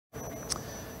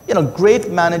Great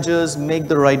managers make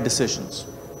the right decisions,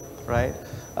 right?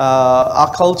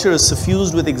 Our culture is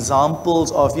suffused with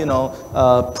examples of,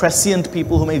 prescient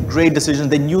people who made great decisions.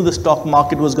 They knew the stock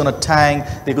market was going to tank.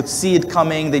 They could see it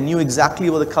coming. They knew exactly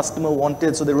what the customer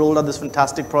wanted, so they rolled out this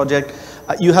fantastic project.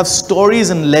 You have stories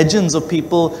and legends of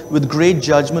people with great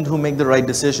judgment who make the right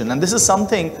decision. And this is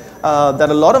something that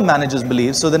a lot of managers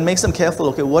believe, so that makes them careful.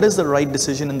 Okay, what is the right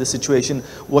decision in this situation?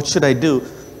 What should I do?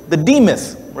 The D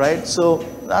myth, right? So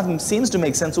that seems to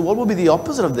make sense. So what would be the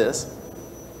opposite of this?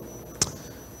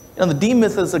 The D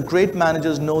myth is that great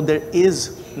managers know there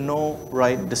is no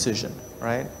right decision,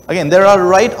 right? Again, there are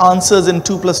right answers in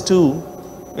 2 plus 2.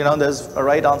 There's a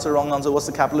right answer, wrong answer. What's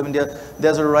the capital of India?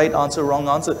 There's a right answer, wrong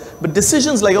answer. But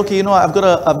decisions like, okay, I've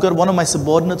got one of my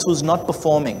subordinates who's not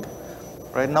performing,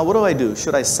 right? Now, what do I do?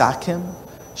 Should I sack him?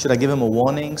 Should I give him a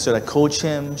warning? Should I coach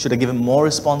him? Should I give him more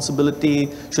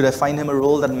responsibility? Should I find him a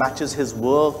role that matches his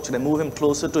work? Should I move him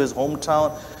closer to his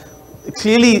hometown?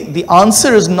 Clearly, the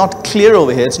answer is not clear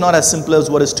over here. It's not as simple as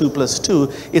what is 2 plus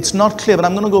 2. It's not clear, but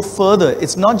I'm going to go further.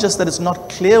 It's not just that it's not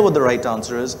clear what the right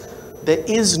answer is. There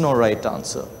is no right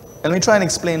answer. And let me try and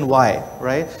explain why,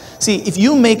 right? See, if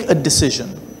you make a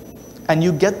decision and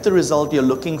you get the result you're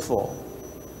looking for,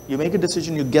 you make a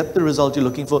decision, you get the result you're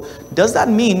looking for, does that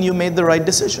mean you made the right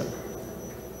decision?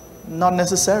 Not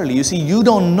necessarily. You see, you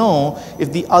don't know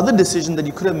if the other decision that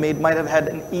you could have made might have had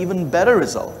an even better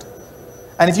result.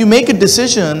 And if you make a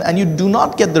decision and you do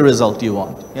not get the result you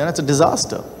want, it's a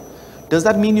disaster. Does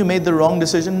that mean you made the wrong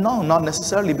decision? No, not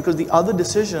necessarily, because the other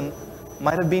decision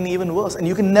might have been even worse. And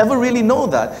you can never really know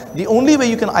that. The only way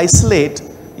you can isolate,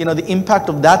 the impact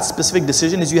of that specific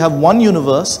decision is you have one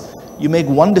universe, you make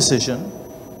one decision.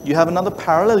 You have another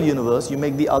parallel universe, you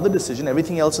make the other decision,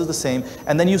 everything else is the same,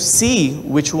 and then you see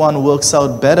which one works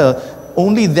out better.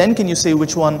 Only then can you say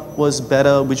which one was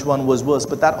better, which one was worse.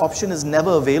 But that option is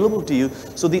never available to you.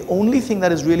 So the only thing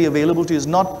that is really available to you is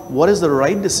not what is the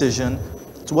right decision,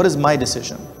 it's what is my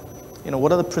decision.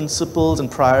 What are the principles and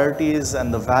priorities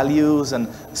and the values and,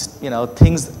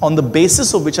 things on the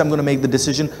basis of which I'm going to make the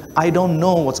decision. I don't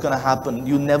know what's going to happen.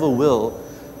 You never will,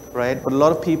 right? But a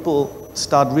lot of people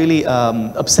start really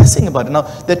obsessing about it. Now,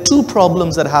 there are two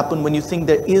problems that happen when you think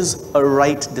there is a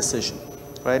right decision.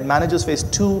 Right? Managers face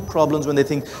two problems when they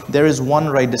think there is one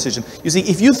right decision. You see,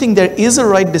 if you think there is a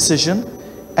right decision,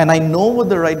 and I know what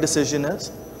the right decision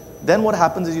is, then what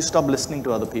happens is you stop listening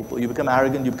to other people. You become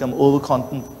arrogant, you become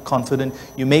overconfident,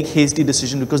 you make hasty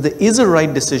decisions because there is a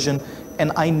right decision,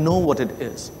 and I know what it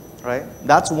is. Right?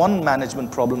 That's one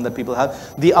management problem that people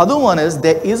have. The other one is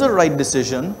there is a right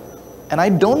decision, and I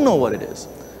don't know what it is.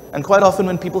 And quite often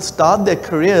when people start their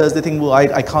careers, they think, well,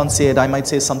 I can't say it, I might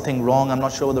say something wrong, I'm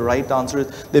not sure what the right answer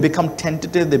is. They become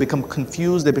tentative, they become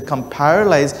confused, they become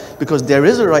paralyzed because there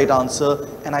is a right answer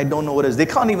and I don't know what it is. They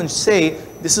can't even say,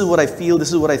 this is what I feel, this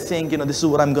is what I think, this is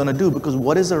what I'm going to do, because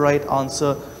what is the right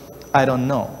answer? I don't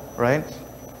know, right?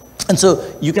 And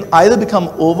so you can either become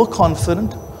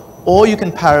overconfident or you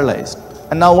can paralyze.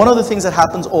 And now one of the things that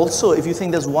happens also, if you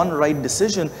think there's one right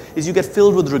decision, is you get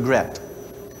filled with regret.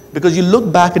 Because you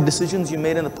look back at decisions you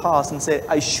made in the past and say,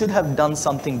 I should have done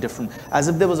something different. As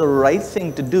if there was a right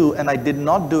thing to do and I did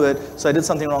not do it, so I did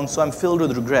something wrong, so I'm filled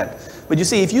with regret. But you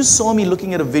see, if you saw me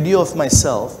looking at a video of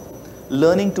myself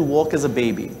learning to walk as a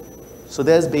baby. So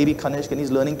there's baby Kanishk and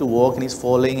he's learning to walk and he's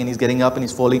falling and he's getting up and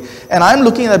he's falling. And I'm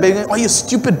looking at that baby going, oh, you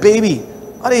stupid baby.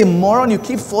 Are you a moron? You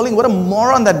keep falling. What a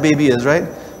moron that baby is, right?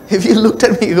 If you looked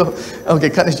at me, you go, okay,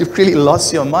 Kanishk, you've really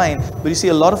lost your mind. But you see,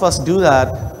 a lot of us do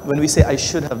that when we say, I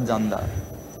should have done that.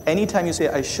 Anytime you say,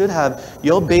 I should have,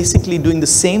 you're basically doing the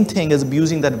same thing as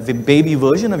abusing that baby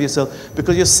version of yourself,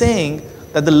 because you're saying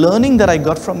that the learning that I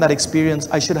got from that experience,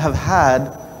 I should have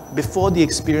had before the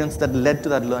experience that led to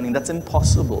that learning. That's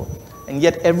impossible. And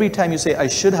yet every time you say, I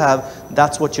should have,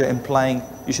 that's what you're implying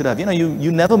you should have.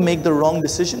 You never make the wrong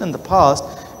decision in the past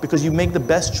because you make the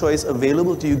best choice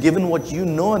available to you given what you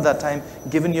know at that time,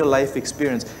 given your life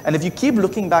experience. And if you keep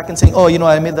looking back and saying, oh,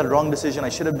 I made that wrong decision, I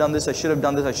should have done this, I should have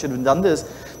done this, I should have done this,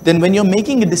 then when you're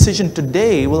making a decision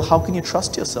today, well, how can you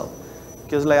trust yourself?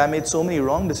 Because I made so many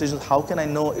wrong decisions, how can I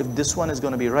know if this one is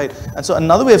going to be right? And so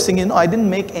another way of saying, I didn't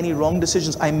make any wrong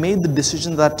decisions. I made the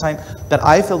decisions at that time that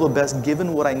I felt were best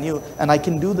given what I knew, and I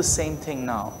can do the same thing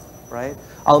now, right?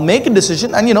 I'll make a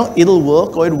decision and it'll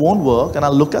work or it won't work, and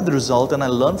I'll look at the result and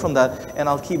I'll learn from that and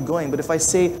I'll keep going. But if I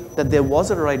say that there was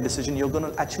a right decision, you're going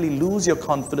to actually lose your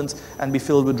confidence and be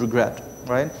filled with regret,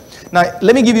 right? Now,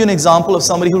 let me give you an example of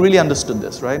somebody who really understood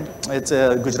this, right? It's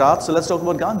Gujarat, so let's talk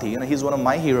about Gandhi. He's one of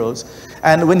my heroes.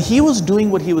 And when he was doing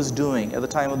what he was doing at the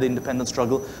time of the independence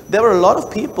struggle, there were a lot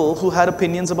of people who had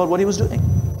opinions about what he was doing.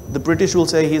 The British will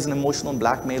say he's an emotional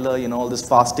blackmailer, you know, all this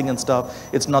fasting and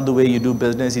stuff. It's not the way you do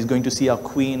business. He's going to see our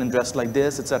queen and dressed like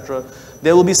this, etc.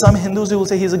 There will be some Hindus who will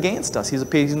say he's against us. He's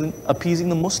appeasing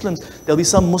the Muslims. There'll be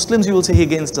some Muslims who will say he's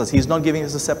against us. He's not giving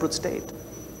us a separate state.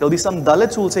 There'll be some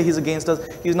Dalits who will say he's against us.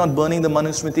 He's not burning the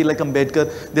Manusmriti like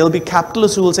Ambedkar. There'll be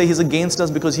capitalists who will say he's against us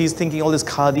because he's thinking all this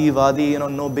khadi, wadi, you know,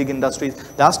 no big industries.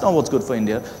 That's not what's good for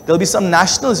India. There'll be some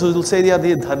nationalists who will say, yeah,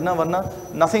 dharna varna,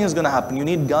 nothing is going to happen. You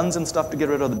need guns and stuff to get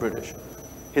rid of the British.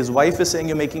 His wife is saying,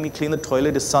 you're making me clean the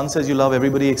toilet. His son says, you love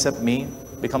everybody except me.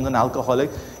 Becomes an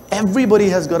alcoholic. Everybody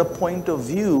has got a point of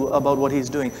view about what he's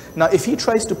doing. Now, if he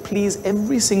tries to please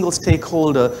every single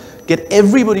stakeholder, get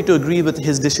everybody to agree with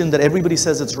his decision that everybody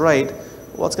says it's right,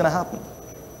 what's going to happen?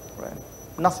 Right?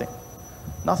 Nothing.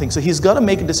 Nothing. So he's got to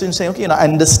make a decision saying, okay, you know, I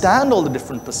understand all the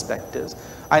different perspectives.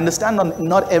 I understand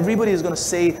not everybody is going to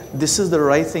say this is the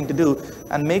right thing to do,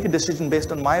 and make a decision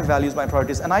based on my values, my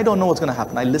priorities, and I don't know what's going to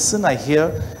happen. I listen, I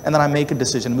hear, and then I make a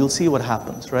decision. We'll see what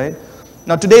happens, right?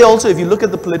 Now today also, if you look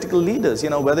at the political leaders, you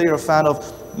know, whether you're a fan of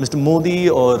Mr. Modi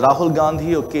or Rahul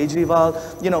Gandhi or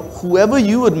Kejriwal, you know, whoever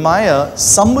you admire,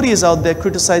 somebody is out there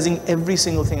criticizing every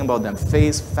single thing about them.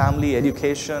 Faith, family,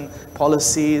 education,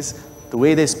 policies, the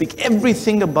way they speak,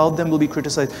 everything about them will be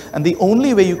criticized. And the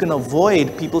only way you can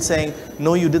avoid people saying,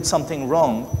 no, you did something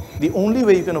wrong, the only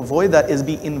way you can avoid that is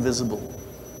be invisible,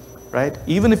 right?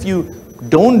 Even if you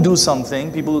don't do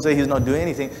something, people will say he's not doing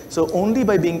anything. So only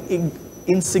by being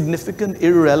insignificant,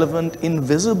 irrelevant,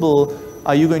 invisible,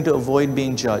 are you going to avoid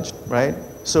being judged, right?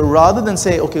 So rather than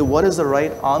say, okay, what is the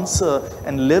right answer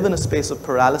and live in a space of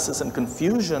paralysis and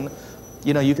confusion,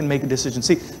 you know, you can make a decision.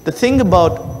 See, the thing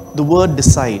about the word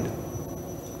decide,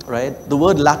 right? The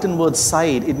word, Latin word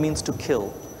side, it means to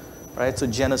kill, right? So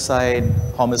genocide,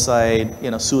 homicide,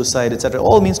 you know, suicide, etc.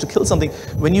 all means to kill something.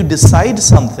 When you decide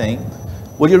something,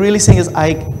 what you're really saying is,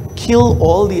 I kill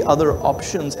all the other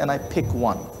options and I pick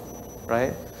one.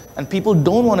 Right? And people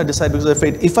don't want to decide because they're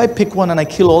afraid, if I pick one and I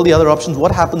kill all the other options,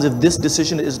 what happens if this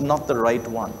decision is not the right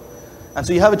one? And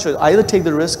so you have a choice. Either take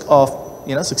the risk of,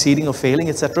 you know, succeeding or failing,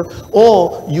 etc.,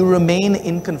 or you remain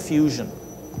in confusion,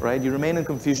 right? You remain in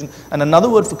confusion. And another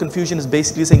word for confusion is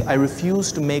basically saying, I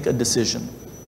refuse to make a decision.